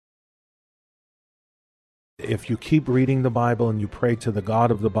If you keep reading the Bible and you pray to the God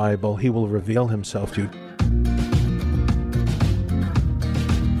of the Bible, He will reveal Himself to you.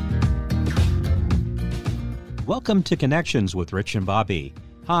 Welcome to Connections with Rich and Bobby.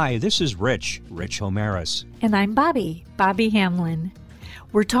 Hi, this is Rich Homeris. And I'm Bobby Hamlin.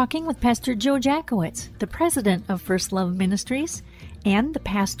 We're talking with Pastor Joe Jacowitz, the president of First Love Ministries and the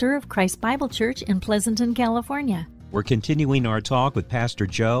pastor of Christ Bible Church in Pleasanton, California. We're continuing our talk with Pastor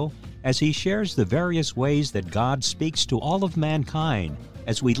Joe as he shares the various ways that God speaks to all of mankind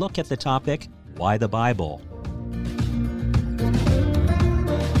as we look at the topic, Why the Bible?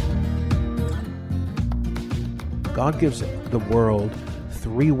 God gives the world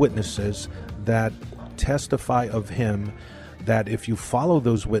three witnesses that testify of Him, that if you follow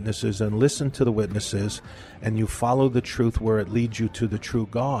those witnesses and listen to the witnesses and you follow the truth where it leads you to the true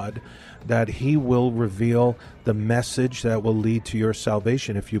God, that He will reveal the message that will lead to your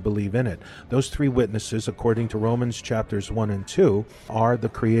salvation if you believe in it. Those three witnesses, according to Romans chapters 1 and 2, are the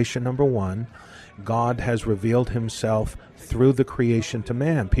creation, number one. God has revealed Himself through the creation to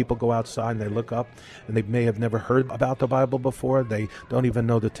man. People go outside and they look up and they may have never heard about the Bible before. They don't even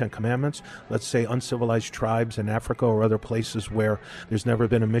know the Ten Commandments. Let's say uncivilized tribes in Africa or other places where there's never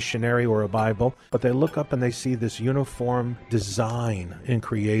been a missionary or a Bible. But they look up and they see this uniform design in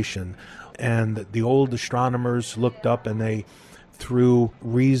creation. And the old astronomers looked up and they, through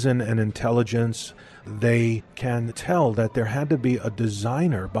reason and intelligence, they can tell that there had to be a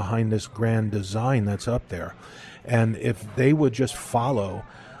designer behind this grand design that's up there. And if they would just follow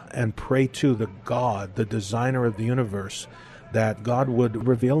and pray to the God, the designer of the universe, that God would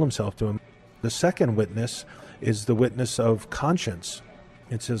reveal Himself to them. The second witness is the witness of conscience.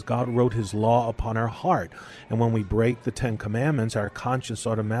 It says God wrote His law upon our heart. And when we break the Ten Commandments, our conscience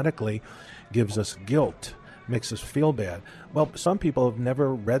automatically gives us guilt, makes us feel bad. Well, some people have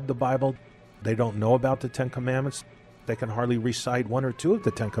never read the Bible. They don't know about the Ten Commandments. They can hardly recite one or two of the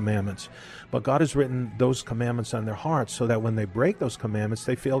Ten Commandments. But God has written those commandments on their hearts so that when they break those commandments,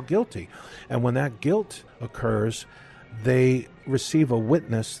 they feel guilty. And when that guilt occurs, they receive a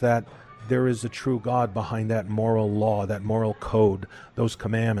witness that there is a true God behind that moral law, that moral code, those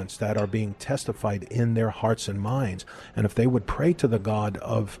commandments that are being testified in their hearts and minds. And if they would pray to the God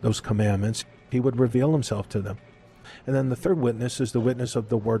of those commandments, He would reveal Himself to them. And then the third witness is the witness of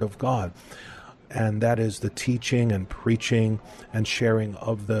the Word of God. And that is the teaching and preaching and sharing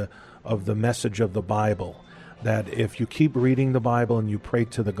of the message of the Bible. That if you keep reading the Bible and you pray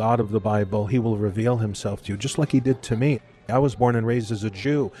to the God of the Bible, He will reveal Himself to you, just like He did to me. I was born and raised as a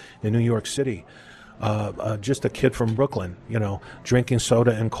Jew in New York City. Just a kid from Brooklyn, drinking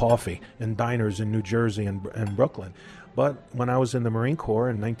soda and coffee in diners in New Jersey and Brooklyn. But when I was in the Marine Corps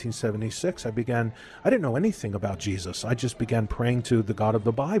in 1976, I didn't know anything about Jesus. I just began praying to the God of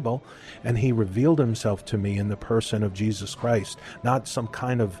the Bible, and He revealed Himself to me in the person of Jesus Christ. Not some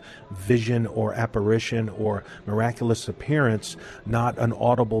kind of vision or apparition or miraculous appearance, not an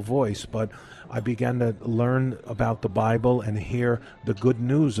audible voice, but I began to learn about the Bible and hear the good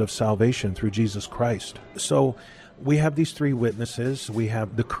news of salvation through Jesus Christ. So we have these three witnesses. We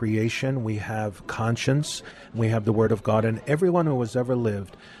have the creation, we have conscience, we have the Word of God, and everyone who has ever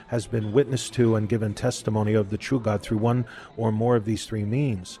lived has been witnessed to and given testimony of the true God through one or more of these three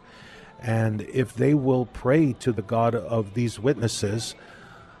means. And if they will pray to the God of these witnesses,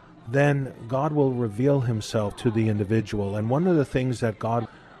 then God will reveal Himself to the individual. And one of the things that God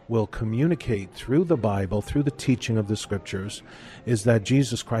will communicate through the Bible, through the teaching of the Scriptures, is that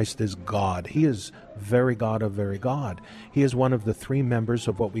Jesus Christ is God. He is very God of very God. He is one of the three members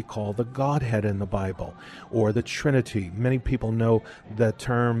of what we call the Godhead in the Bible, or the Trinity. Many people know the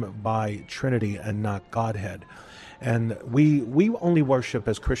term by Trinity and not Godhead. And we only worship,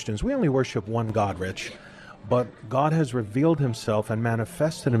 as Christians, we only worship one God, Rich. But God has revealed Himself and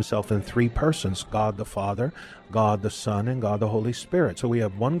manifested Himself in three persons: God the Father, God the Son, and God the Holy Spirit. So we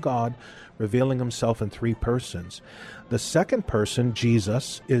have one God revealing Himself in three persons. The second person,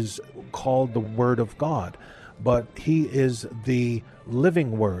 Jesus, is called the Word of God, but He is the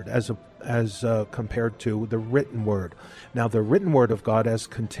living Word as compared to the written Word. Now, the written Word of God, as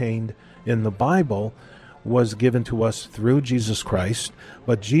contained in the Bible, was given to us through Jesus Christ,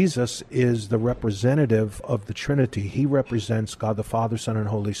 but Jesus is the representative of the Trinity. He represents God the Father, Son, and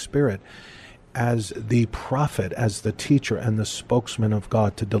Holy Spirit as the prophet, as the teacher and the spokesman of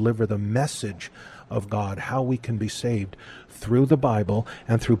God to deliver the message of God, how we can be saved through the Bible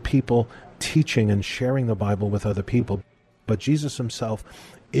and through people teaching and sharing the Bible with other people. But Jesus Himself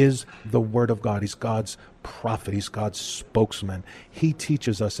is the Word of God. He's God's prophet. He's God's spokesman. He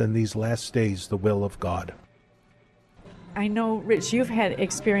teaches us in these last days the will of God. I know, Rich, you've had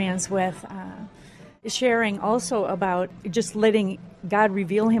experience with Sharing also about just letting God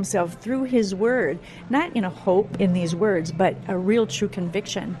reveal himself through his word, not in a hope in these words, but a real true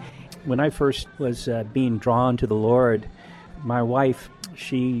conviction. When I first was being drawn to the Lord, my wife,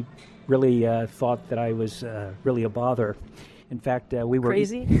 she really thought that I was really a bother. In fact, we were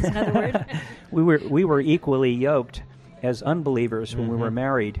crazy. Is another word. we were equally yoked as unbelievers when we were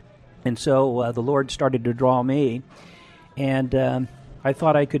married, and so the Lord started to draw me, and I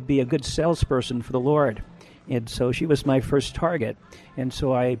thought I could be a good salesperson for the Lord, and so she was my first target, and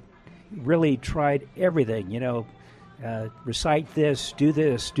so I really tried everything, recite this, do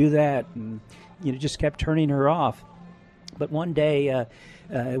that, and just kept turning her off. But one day,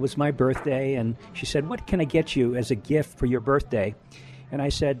 it was my birthday, and she said, "What can I get you as a gift for your birthday?" And I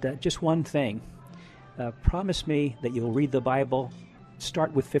said, "Just one thing. Promise me that you'll read the Bible.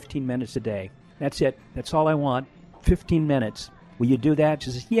 Start with 15 minutes a day. That's it. That's all I want. 15 minutes. Will you do that?"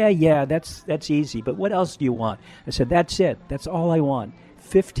 She says, "Yeah, that's easy. But what else do you want?" I said, "That's it. That's all I want.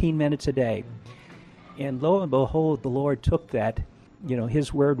 15 minutes a day." And lo and behold, the Lord took that.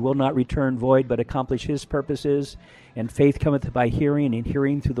 His word will not return void, but accomplish his purposes. And faith cometh by hearing, and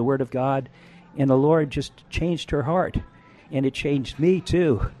hearing through the word of God. And the Lord just changed her heart. And it changed me,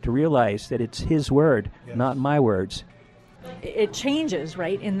 too, to realize that it's his word, not my words. It changes,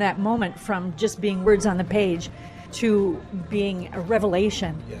 right, in that moment from just being words on the page to being a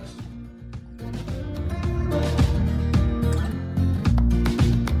revelation. Yes.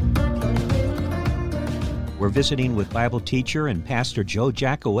 We're visiting with Bible teacher and Pastor Joe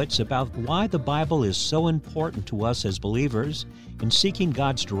Jacowitz about why the Bible is so important to us as believers in seeking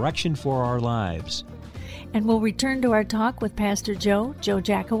God's direction for our lives. And we'll return to our talk with Pastor Joe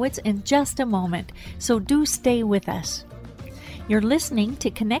Jacowitz, in just a moment, so do stay with us. You're listening to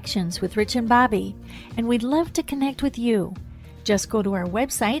Connections with Rich and Bobby, and we'd love to connect with you. Just go to our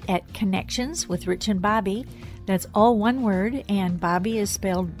website at Connections with Rich and Bobby. That's all one word, and Bobby is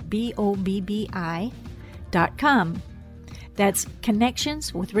spelled BOBBI.com. That's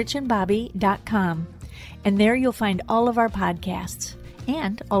connectionswithrichandbobby.com. And there you'll find all of our podcasts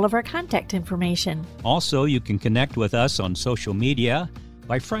and all of our contact information. Also, you can connect with us on social media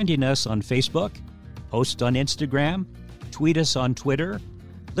by friending us on Facebook, post on Instagram, tweet us on Twitter,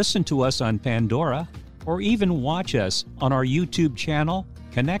 listen to us on Pandora, or even watch us on our YouTube channel,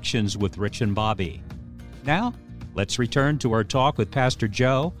 Connections with Rich and Bobby. Now, let's return to our talk with Pastor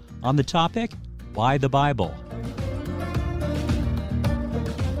Joe on the topic, Why the Bible?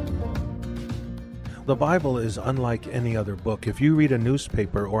 The Bible is unlike any other book. If you read a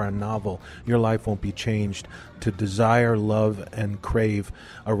newspaper or a novel, your life won't be changed to desire, love, and crave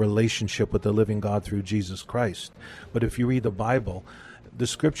a relationship with the living God through Jesus Christ. But if you read the Bible, the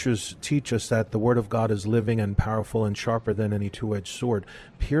scriptures teach us that the Word of God is living and powerful and sharper than any two-edged sword,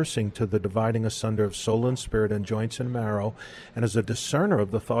 piercing to the dividing asunder of soul and spirit and joints and marrow, and is a discerner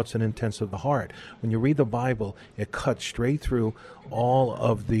of the thoughts and intents of the heart. When you read the Bible, it cuts straight through all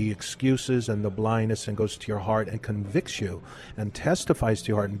of the excuses and the blindness and goes to your heart and convicts you and testifies to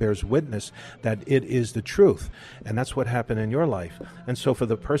your heart and bears witness that it is the truth. And that's what happened in your life. And so for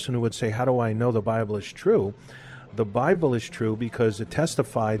the person who would say, how do I know the Bible is true? The Bible is true because it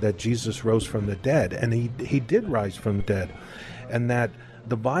testified that Jesus rose from the dead, and he did rise from the dead, and that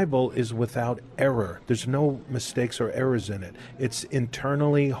the Bible is without error. There's no mistakes or errors in it. It's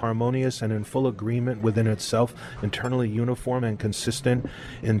internally harmonious and in full agreement within itself, internally uniform and consistent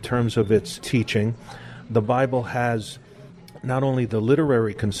in terms of its teaching. The Bible has not only the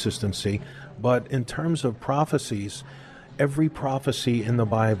literary consistency, but in terms of prophecies, every prophecy in the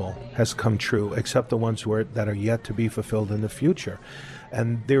Bible has come true, except the ones that are yet to be fulfilled in the future.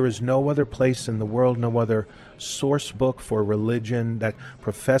 And there is no other place in the world, no other source book for religion that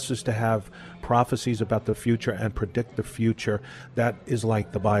professes to have prophecies about the future and predict the future that is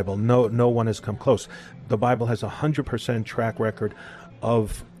like the Bible. No one has come close. The Bible has 100% track record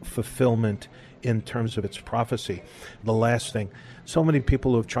of fulfillment in terms of its prophecy. The last thing, so many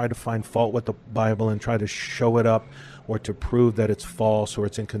people who have tried to find fault with the Bible and try to show it up or to prove that it's false or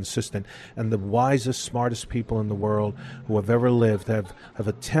it's inconsistent. And the wisest, smartest people in the world who have ever lived have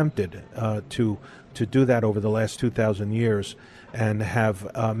attempted to do that over the last 2,000 years, and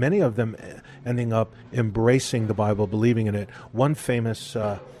have many of them ending up embracing the Bible, believing in it. One famous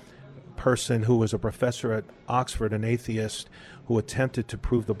person who was a professor at Oxford, an atheist, who attempted to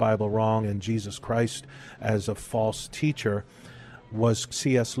prove the Bible wrong and Jesus Christ as a false teacher, was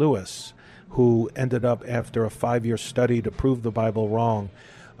C.S. Lewis, who ended up, after a 5-year study to prove the Bible wrong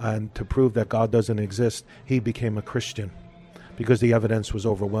and to prove that God doesn't exist, he became a Christian because the evidence was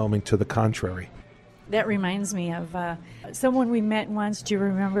overwhelming to the contrary. That reminds me of someone we met once. Do you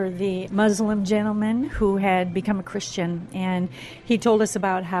remember the Muslim gentleman who had become a Christian? And he told us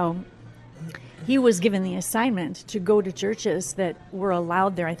about how he was given the assignment to go to churches that were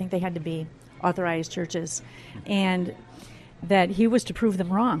allowed there. I think they had to be authorized churches. And that he was to prove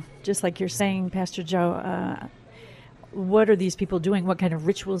them wrong, just like you're saying, Pastor Joe. What are these people doing? What kind of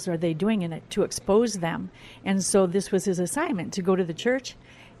rituals are they doing in it to expose them? And so this was his assignment, to go to the church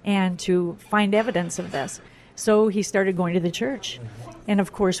and to find evidence of this. So he started going to the church. And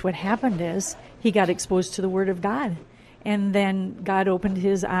of course, what happened is he got exposed to the Word of God. And then God opened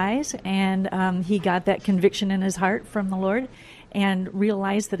his eyes, and he got that conviction in his heart from the Lord and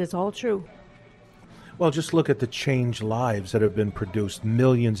realized that it's all true. Well, just look at the changed lives that have been produced,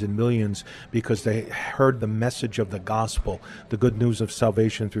 millions and millions, because they heard the message of the gospel, the good news of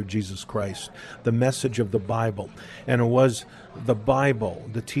salvation through Jesus Christ, the message of the Bible. And it was the Bible,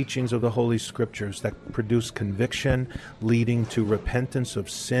 the teachings of the Holy Scriptures, that produced conviction, leading to repentance of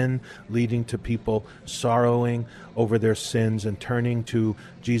sin, leading to people sorrowing over their sins and turning to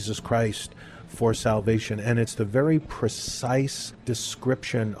Jesus Christ for salvation. And it's the very precise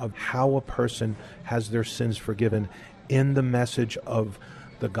description of how a person has their sins forgiven in the message of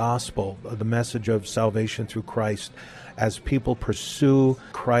the gospel, the message of salvation through Christ. As people pursue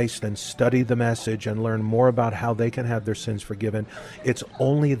Christ and study the message and learn more about how they can have their sins forgiven, it's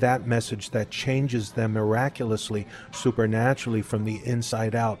only that message that changes them miraculously, supernaturally from the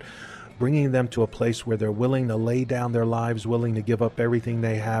inside out, bringing them to a place where they're willing to lay down their lives, willing to give up everything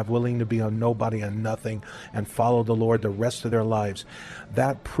they have, willing to be a nobody and nothing and follow the Lord the rest of their lives.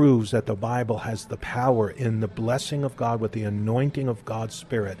 That proves that the Bible has the power in the blessing of God with the anointing of God's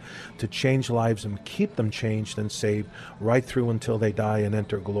Spirit to change lives and keep them changed and saved right through until they die and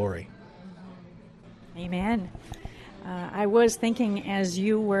enter glory. Amen. I was thinking as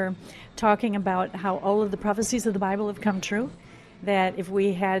you were talking about how all of the prophecies of the Bible have come true, that if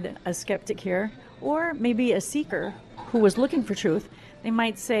we had a skeptic here, or maybe a seeker who was looking for truth, they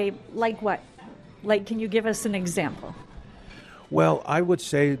might say, like what? Like, can you give us an example? Well, I would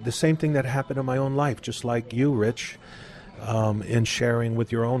say the same thing that happened in my own life, just like you, Rich, in sharing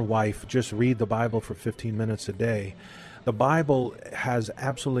with your own wife. Just read the Bible for 15 minutes a day. The Bible has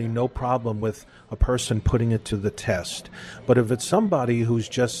absolutely no problem with a person putting it to the test. But if it's somebody who's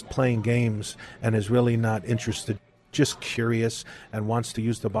just playing games and is really not interested, just curious and wants to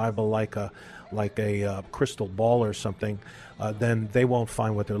use the Bible like a crystal ball or something, then they won't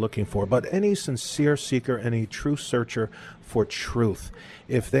find what they're looking for. But any sincere seeker, any true searcher for truth,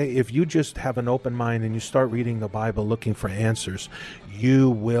 if you just have an open mind and you start reading the Bible looking for answers, you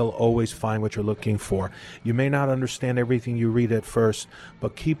will always find what you're looking for. You may not understand everything you read at first,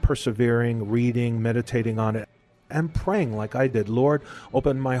 but keep persevering, reading, meditating on it, and praying like I did. Lord,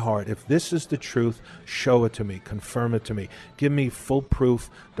 open my heart. If this is the truth, show it to me, confirm it to me. Give me full proof,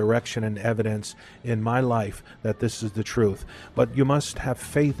 direction, and evidence in my life that this is the truth. But you must have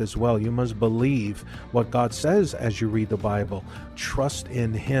faith as well. You must believe what God says as you read the Bible. Trust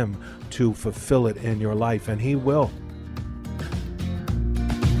in Him to fulfill it in your life, and He will.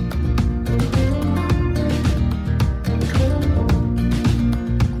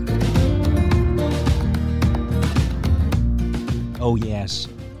 Oh, yes.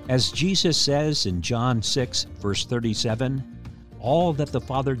 As Jesus says in John 6, verse 37, all that the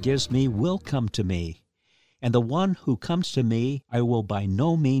Father gives me will come to me, and the one who comes to me I will by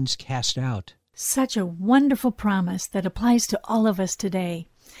no means cast out. Such a wonderful promise that applies to all of us today.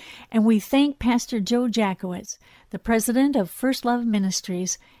 And we thank Pastor Joe Jacowitz, the president of First Love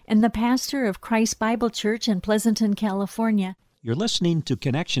Ministries and the pastor of Christ Bible Church in Pleasanton, California. You're listening to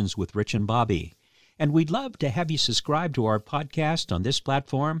Connections with Rich and Bobby. And we'd love to have you subscribe to our podcast on this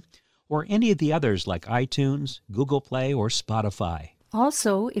platform or any of the others like iTunes, Google Play, or Spotify.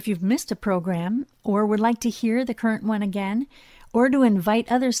 Also, if you've missed a program or would like to hear the current one again or to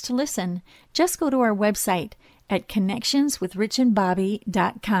invite others to listen, just go to our website at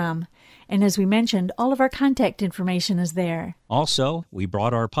connectionswithrichandbobby.com. And as we mentioned, all of our contact information is there. Also, we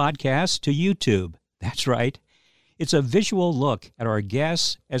brought our podcast to YouTube. That's right. It's a visual look at our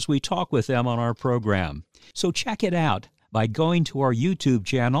guests as we talk with them on our program. So check it out by going to our YouTube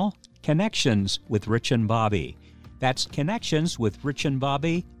channel, Connections with Rich and Bobby. That's Connections with Rich and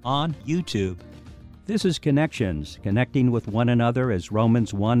Bobby on YouTube. This is Connections, connecting with one another, as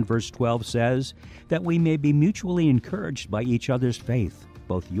Romans 1 verse 12 says, that we may be mutually encouraged by each other's faith,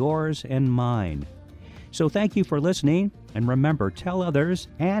 both yours and mine. So thank you for listening, and remember, tell others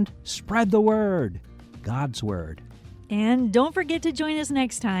and spread the word, God's word. And don't forget to join us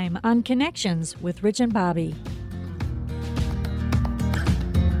next time on Connections with Rich and Bobby.